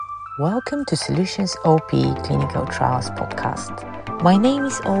Welcome to Solutions OP Clinical Trials Podcast. My name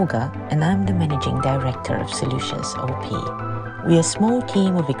is Olga and I'm the Managing Director of Solutions OP. We are a small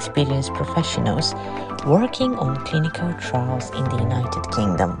team of experienced professionals working on clinical trials in the United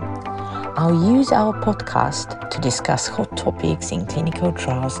Kingdom. I'll use our podcast to discuss hot topics in clinical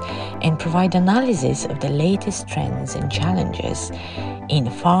trials and provide analysis of the latest trends and challenges in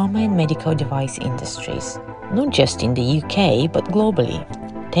pharma and medical device industries, not just in the UK but globally.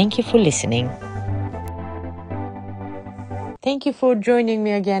 Thank you for listening. Thank you for joining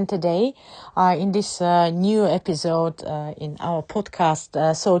me again today in this new episode in our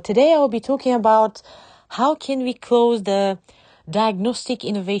podcast. So today I'll be talking about how can we close the diagnostic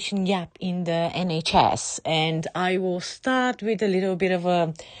innovation gap in the NHS. And I will start with a little bit of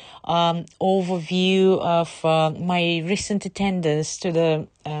a overview of my recent attendance to the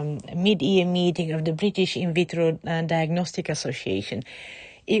mid-year meeting of the British In Vitro Diagnostic Association.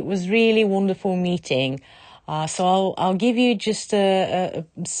 It was really wonderful meeting. So I'll give you just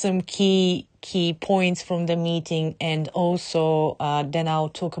some key points from the meeting, and also then I'll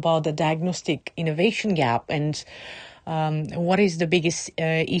talk about the diagnostic innovation gap and what is the biggest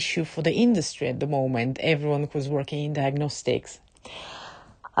issue for the industry at the moment, everyone who's working in diagnostics.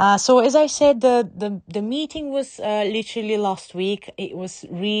 So as I said, the meeting was literally last week. It was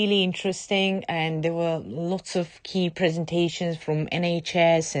really interesting, and there were lots of key presentations from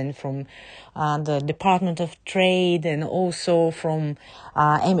NHS and from the Department of Trade and also from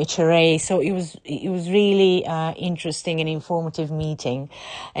MHRA. So it was really interesting and informative meeting,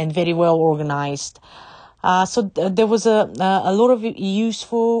 and very well organized. So there was a lot of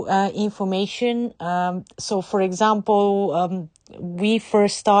useful information. So, for example, we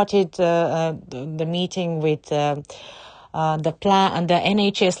first started the meeting with the plan and the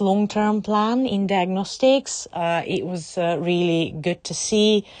NHS long-term plan in diagnostics. It was really good to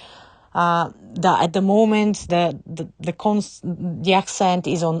see that at the moment the accent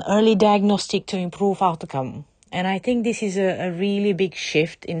is on early diagnostic to improve outcome, and I think this is a really big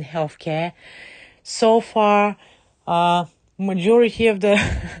shift in healthcare. So far, majority of the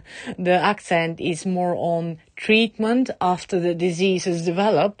accent is more on treatment after the disease is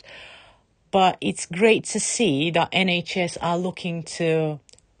developed, but it's great to see that NHS are looking to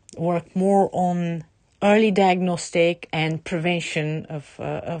work more on early diagnostic and prevention of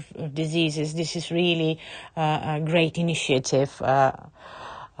diseases. This is really a great initiative.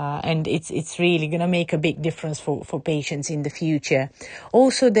 And it's really going to make a big difference for patients in the future.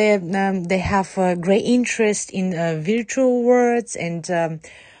 Also, they have great interest in virtual worlds and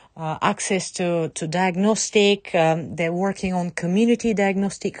access to diagnostic. They're working on community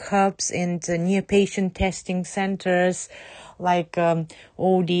diagnostic hubs and near patient testing centers, like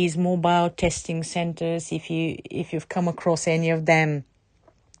all these mobile testing centers, if you've come across any of them.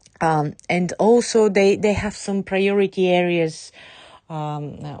 And also they have some priority areas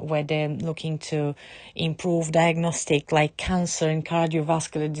where they're looking to improve diagnostic, like cancer and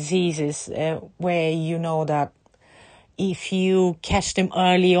cardiovascular diseases, where you know that if you catch them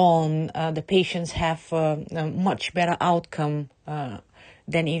early on, the patients have a much better outcome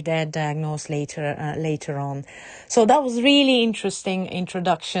than if they're diagnosed later on. So that was really interesting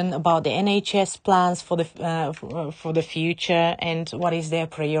introduction about the NHS plans for the future and what is their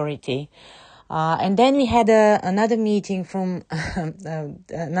priority. And then we had another meeting from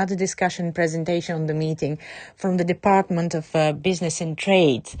another discussion presentation on the meeting from the Department of Business and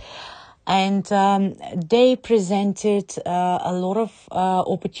Trade. And they presented a lot of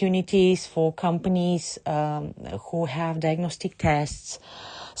opportunities for companies who have diagnostic tests.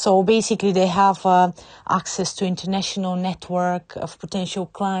 So basically they have access to international network of potential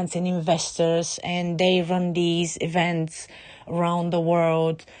clients and investors, and they run these events around the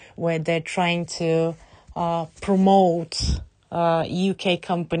world where they're trying to promote UK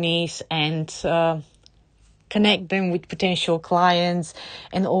companies and connect them with potential clients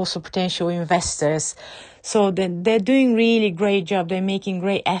and also potential investors. So they're doing really great job. They're making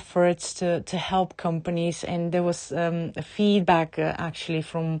great efforts to help companies. And there was a feedback actually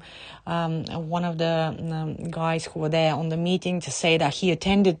from one of the guys who were there on the meeting to say that he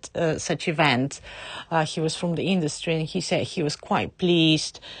attended such event. He was from the industry, and he said he was quite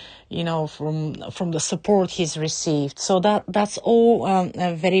pleased, from the support he's received. So that's all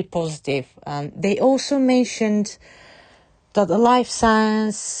very positive. They also mentioned that the life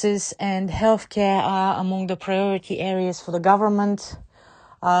sciences and healthcare are among the priority areas for the government.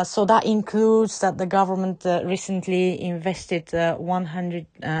 So that includes that the government recently invested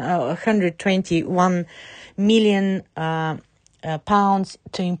 121 million pounds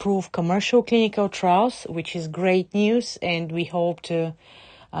to improve commercial clinical trials, which is great news, and we hope to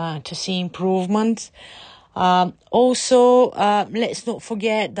to see improvement. Also, let's not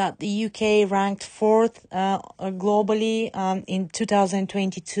forget that the UK ranked fourth globally in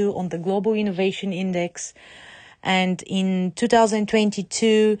 2022 on the Global Innovation Index. And in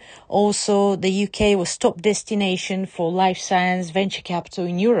 2022, also the UK was top destination for life science venture capital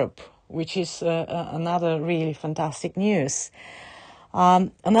in Europe, which is another really fantastic news.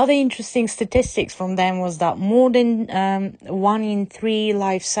 Another interesting statistics from them was that more than 1 in 3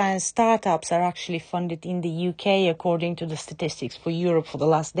 life science startups are actually funded in the UK, according to the statistics for Europe for the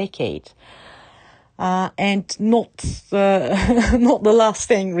last decade. And not not the last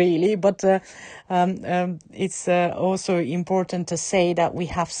thing really, but it's also important to say that we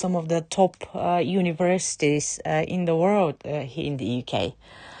have some of the top universities in the world here in the UK.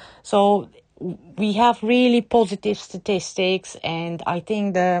 So we have really positive statistics, and I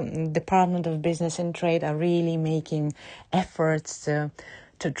think the Department of Business and Trade are really making efforts to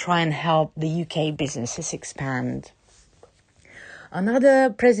try and help the UK businesses expand. Another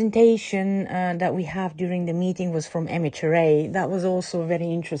presentation that we have during the meeting was from MHRA. That was also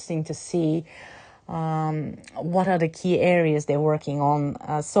very interesting to see what are the key areas they're working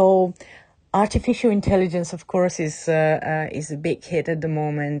on. So artificial intelligence, of course, is a big hit at the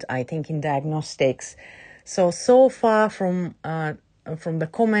moment, I think, in diagnostics. So far from the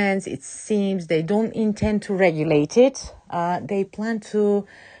comments, it seems they don't intend to regulate it. They plan to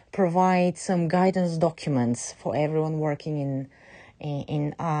provide some guidance documents for everyone working in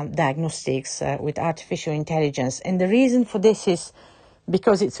diagnostics with artificial intelligence. And the reason for this is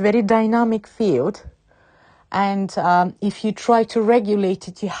because it's a very dynamic field. And if you try to regulate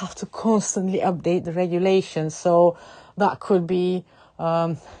it, you have to constantly update the regulations. So that could be,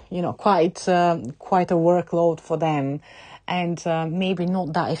 quite a workload for them, and maybe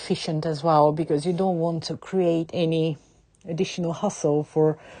not that efficient as well, because you don't want to create any additional hustle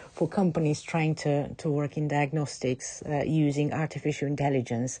for companies trying to work in diagnostics using artificial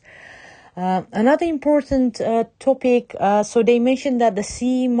intelligence. Another important topic, so they mentioned that the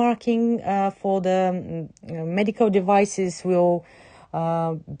CE marking for the medical devices will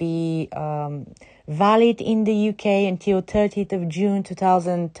be valid in the UK until 30th of June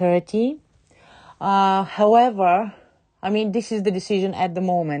 2030. However, I mean, this is the decision at the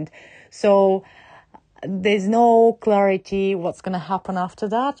moment. So there's no clarity what's going to happen after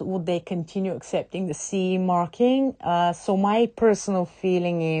that. Would they continue accepting the CE marking? So my personal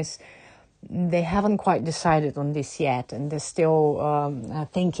feeling is they haven't quite decided on this yet, and they're still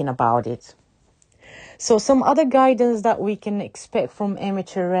thinking about it. So some other guidance that we can expect from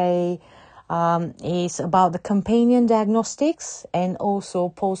MHRA is about the companion diagnostics and also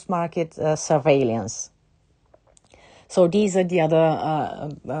post-market surveillance. So these are the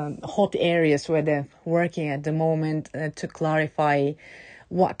other hot areas where they're working at the moment to clarify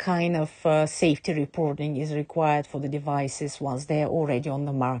what kind of safety reporting is required for the devices once they're already on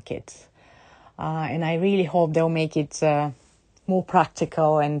the market. And I really hope they'll make it more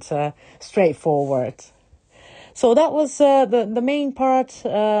practical and straightforward. So that was the main part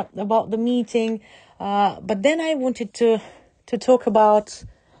about the meeting. But then I wanted to talk about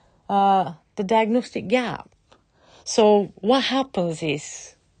the diagnostic gap. So what happens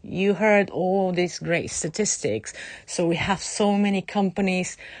is, you heard all these great statistics. So we have so many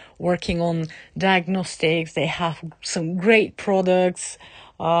companies working on diagnostics. They have some great products,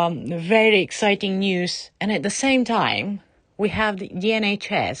 very exciting news. And at the same time, we have the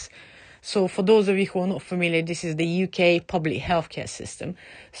NHS. So for those of you who are not familiar, this is the UK public healthcare system.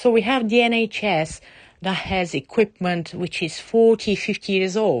 So we have the NHS that has equipment which is 40, 50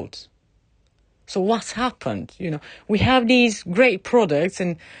 years old. So what's happened? We have these great products,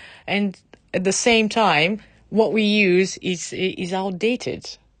 and at the same time, what we use is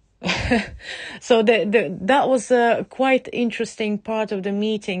outdated. So that was a quite interesting part of the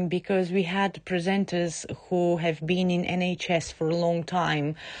meeting, because we had presenters who have been in NHS for a long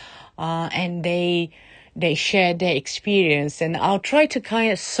time, and they shared their experience, and I'll try to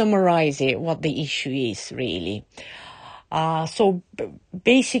kind of summarize it, what the issue is really. So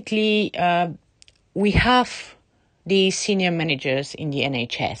basically, we have these senior managers in the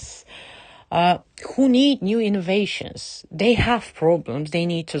NHS who need new innovations. They have problems they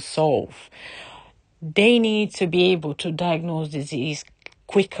need to solve. They need to be able to diagnose disease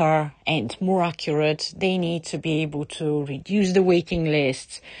quicker and more accurate. They need to be able to reduce the waiting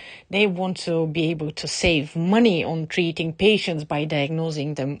lists. They want to be able to save money on treating patients by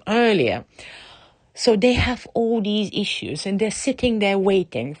diagnosing them earlier. So they have all these issues, and they're sitting there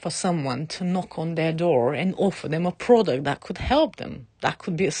waiting for someone to knock on their door and offer them a product that could help them, that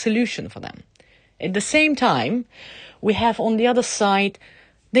could be a solution for them. At the same time, we have on the other side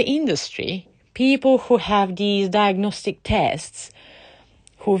the industry, people who have these diagnostic tests,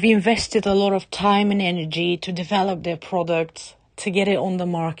 who've invested a lot of time and energy to develop their product, to get it on the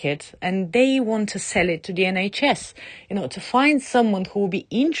market, and they want to sell it to the NHS, to find someone who will be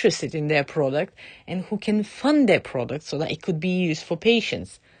interested in their product and who can fund their product so that it could be used for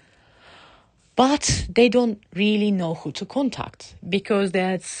patients. But they don't really know who to contact because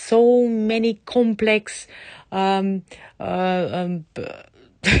there are so many complex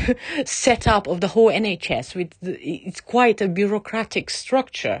setup of the whole NHS. It's quite a bureaucratic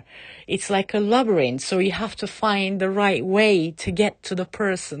structure. It's like a labyrinth. So you have to find the right way to get to the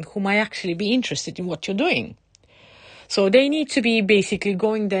person who might actually be interested in what you're doing. So they need to be basically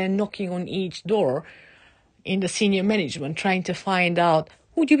going there, knocking on each door in the senior management, trying to find out,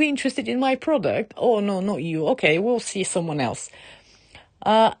 would you be interested in my product? Oh, no, not you. Okay, we'll see someone else.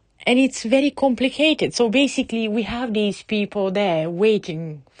 And it's very complicated. So basically, we have these people there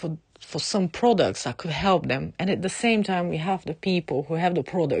waiting for some products that could help them. And at the same time, we have the people who have the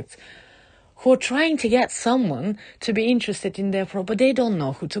products who are trying to get someone to be interested in their product, but they don't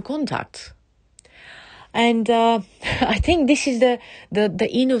know who to contact. And I think this is the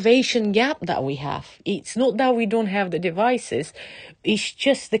innovation gap that we have. It's not that we don't have the devices. It's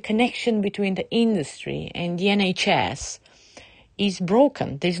just the connection between the industry and the NHS is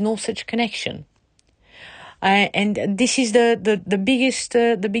broken. There's no such connection. And this is the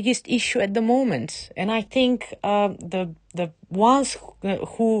biggest issue at the moment. And I think the ones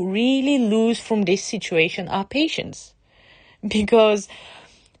who really lose from this situation are patients, because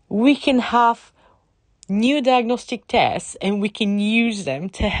we can have new diagnostic tests and we can use them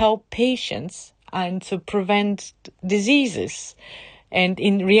to help patients and to prevent diseases. And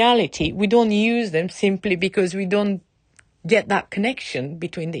in reality, we don't use them simply because we don't get that connection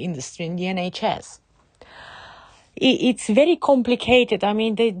between the industry and the NHS. It's very complicated. I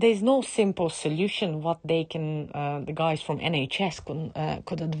mean, there's no simple solution what they can, the guys from NHS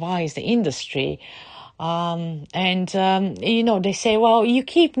could advise the industry. They say, well, you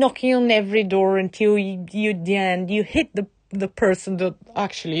keep knocking on every door until you hit the person that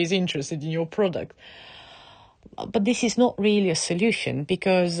actually is interested in your product. But this is not really a solution,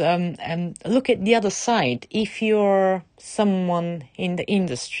 because look at the other side. If you're someone in the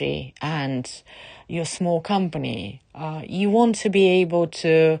industry and you're a small company, you want to be able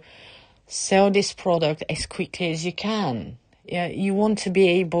to sell this product as quickly as you can. You want to be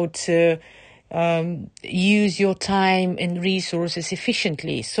able to use your time and resources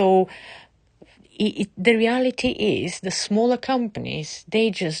efficiently. So the reality is the smaller companies, they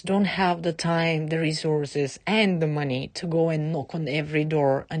just don't have the time, the resources and the money to go and knock on every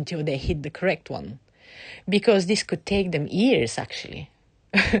door until they hit the correct one, because this could take them years actually.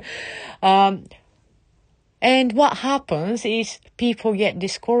 And what happens is people get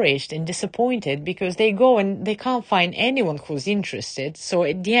discouraged and disappointed because they go and they can't find anyone who's interested. So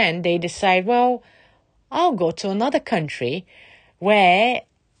at the end, they decide, well, I'll go to another country where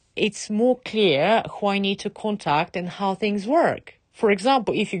it's more clear who I need to contact and how things work. For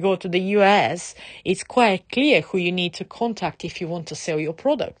example, if you go to the US, it's quite clear who you need to contact if you want to sell your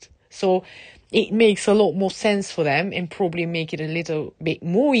product. So it makes a lot more sense for them and probably make it a little bit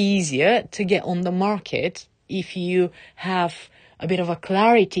more easier to get on the market if you have a bit of a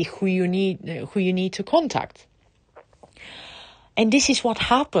clarity who you need to contact. And this is what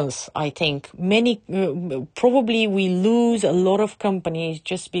happens, I think. Probably we lose a lot of companies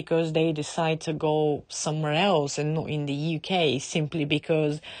just because they decide to go somewhere else and not in the UK, simply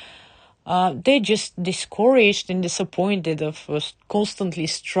because they're just discouraged and disappointed of constantly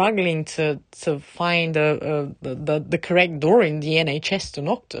struggling to find the correct door in the NHS to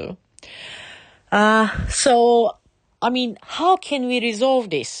knock to. So, I mean, how can we resolve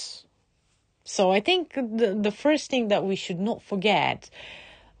this? So I think the first thing that we should not forget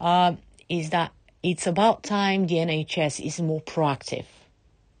is that it's about time the NHS is more proactive.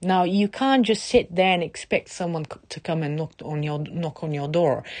 Now, you can't just sit there and expect someone to come and knock on your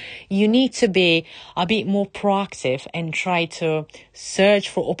door. You need to be a bit more proactive and try to search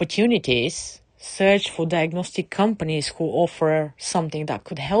for opportunities, search for diagnostic companies who offer something that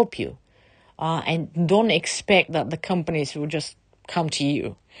could help you. And don't expect that the companies will just come to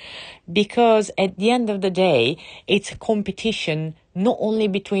you. Because at the end of the day, it's a competition not only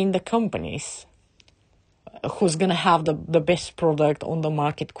between the companies, who's going to have the best product on the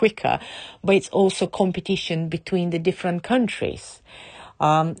market quicker, but it's also competition between the different countries.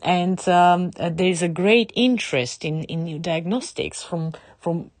 There's a great interest in new diagnostics from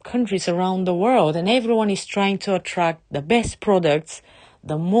countries around the world, and everyone is trying to attract the best products,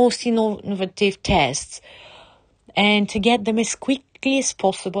 the most innovative tests, and to get them as quickly as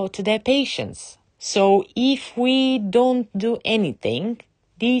possible to their patients. So if we don't do anything,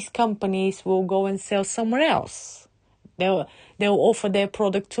 these companies will go and sell somewhere else. They'll offer their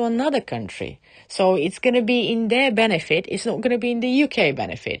product to another country. So it's going to be in their benefit. It's not going to be in the UK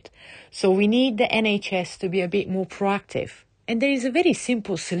benefit. So we need the NHS to be a bit more proactive. And there is a very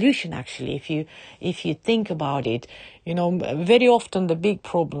simple solution, actually, if you think about it. Very often the big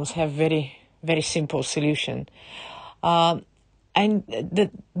problems have very, very simple solution. And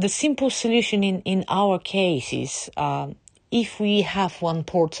the simple solution in our case is if we have one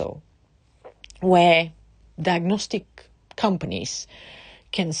portal where diagnostic companies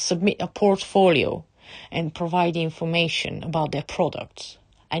can submit a portfolio and provide information about their products.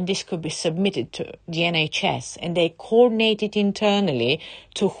 And this could be submitted to the NHS, and they coordinate it internally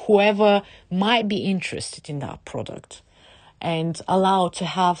to whoever might be interested in that product and allow to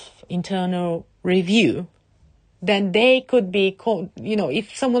have internal review. Then they could be,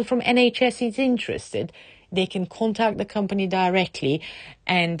 if someone from NHS is interested, they can contact the company directly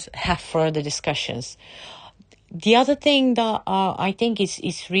and have further discussions. The other thing that I think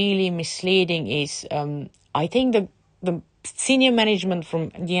is really misleading is I think the senior management from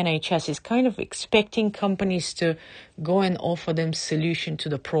the NHS is kind of expecting companies to go and offer them solution to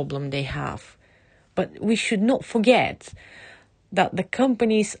the problem they have. But we should not forget that the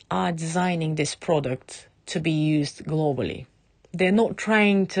companies are designing this product to be used globally. They're not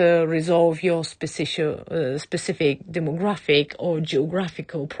trying to resolve your specific demographic or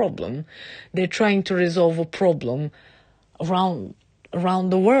geographical problem. They're trying to resolve a problem around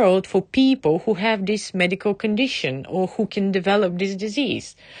the world for people who have this medical condition or who can develop this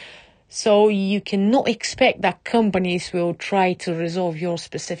disease. So you cannot expect that companies will try to resolve your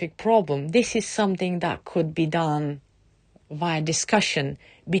specific problem. This is something that could be done via discussion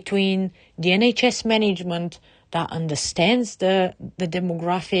between the NHS management that understands the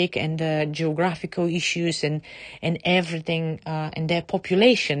demographic and the geographical issues and everything and their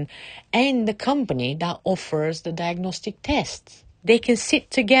population, and the company that offers the diagnostic tests. They can sit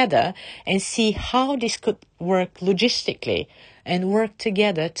together and see how this could work logistically and work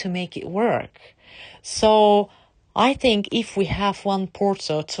together to make it work. So I think if we have one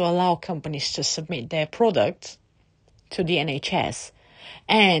portal to allow companies to submit their products to the NHS,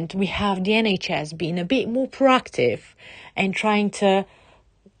 and we have the NHS being a bit more proactive and trying to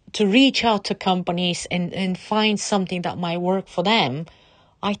reach out to companies and find something that might work for them,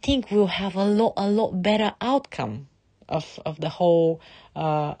 I think we'll have a lot better outcome of the whole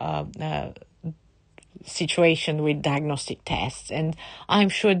situation with diagnostic tests. And I'm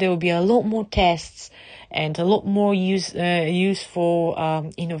sure there will be a lot more tests and a lot more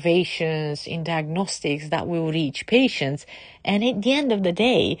useful innovations in diagnostics that will reach patients. And at the end of the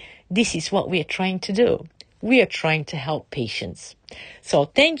day, this is what we are trying to do. We are trying to help patients. So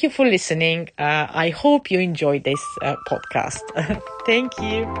thank you for listening. I hope you enjoyed this podcast. Thank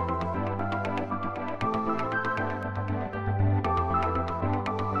you.